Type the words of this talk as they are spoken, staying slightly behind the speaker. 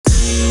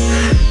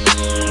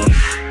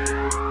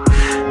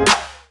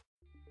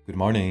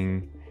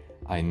morning.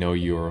 I know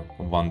you're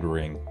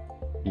wondering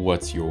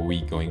what's your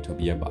week going to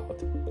be about.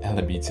 And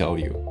let me tell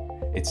you,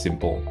 it's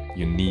simple.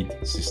 You need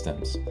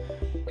systems.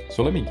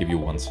 So let me give you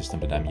one system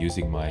that I'm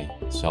using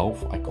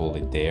myself. I call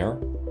it D.A.R.E.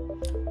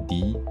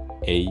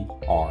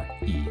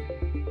 D-A-R-E.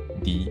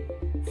 D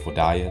for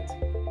diet,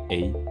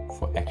 A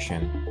for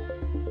action,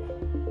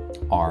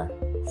 R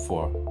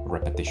for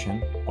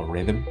repetition or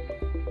rhythm,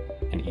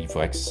 and E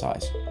for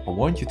exercise. I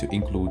want you to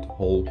include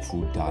whole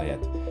food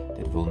diet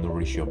that will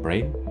nourish your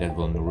brain, that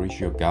will nourish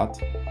your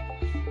gut.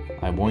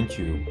 I want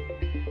you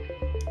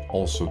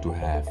also to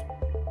have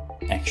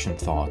action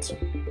thoughts,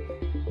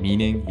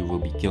 meaning you will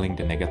be killing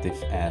the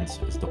negative ends,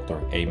 as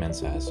Dr. Amen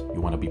says.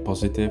 You want to be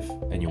positive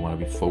and you want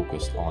to be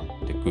focused on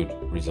the good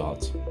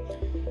results.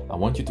 I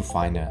want you to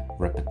find a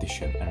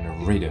repetition and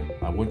a rhythm.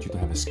 I want you to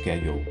have a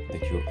schedule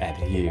that you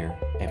adhere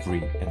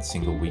every and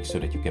single week so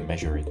that you can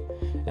measure it.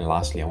 And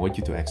lastly, I want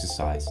you to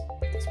exercise.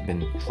 There's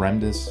been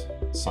tremendous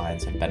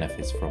science and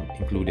benefits from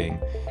including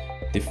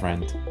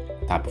different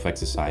type of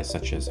exercise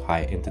such as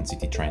high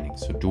intensity training.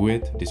 So do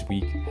it this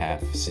week,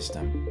 have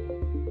system.